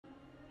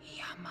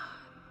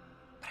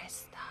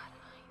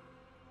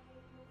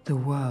The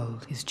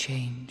world is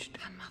changed.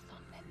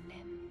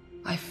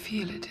 I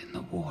feel it in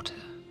the water.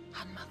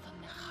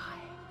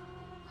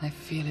 I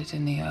feel it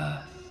in the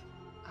earth.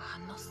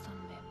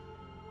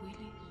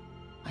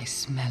 I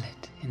smell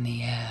it in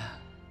the air.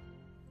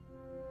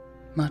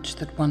 Much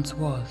that once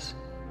was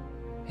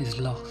is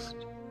lost,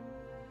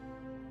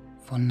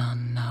 for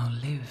none now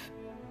live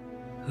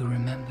who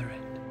remember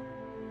it.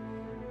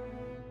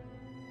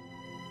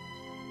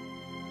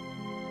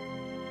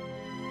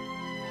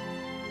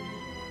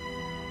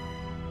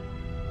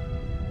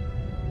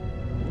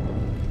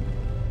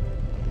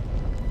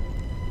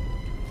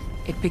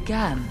 It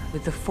began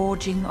with the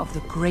forging of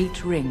the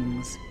great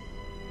rings.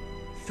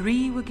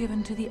 3 were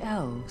given to the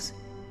elves,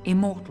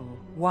 immortal,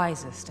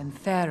 wisest and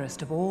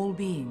fairest of all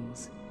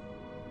beings.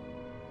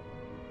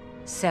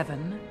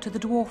 7 to the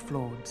dwarf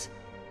lords,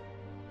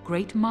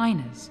 great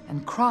miners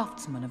and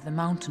craftsmen of the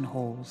mountain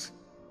halls.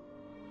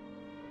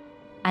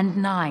 And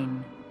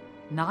 9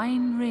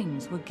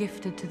 rings were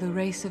gifted to the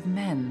race of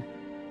men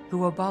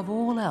who above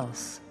all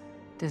else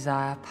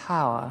desire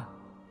power.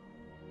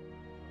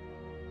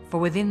 For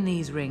within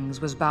these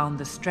rings was bound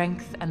the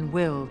strength and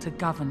will to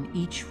govern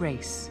each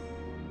race.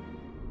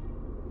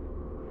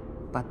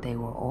 But they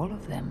were all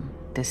of them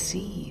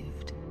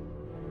deceived,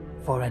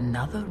 for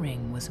another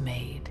ring was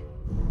made.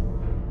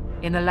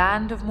 In the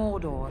land of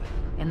Mordor,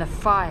 in the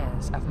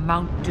fires of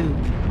Mount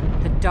Doom,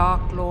 the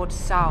Dark Lord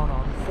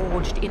Sauron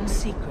forged in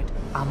secret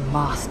a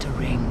master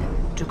ring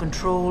to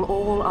control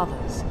all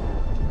others.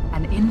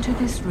 And into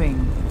this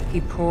ring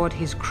he poured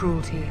his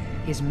cruelty,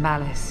 his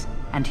malice,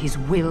 and his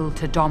will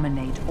to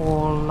dominate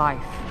all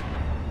life.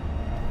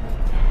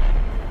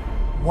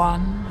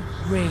 One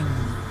ring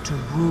to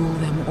rule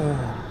them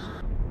all.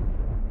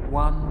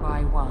 One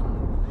by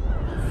one,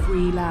 the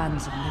free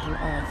lands of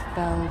Middle-earth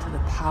fell to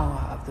the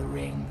power of the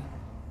ring.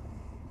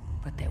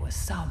 But there were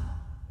some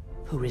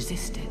who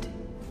resisted.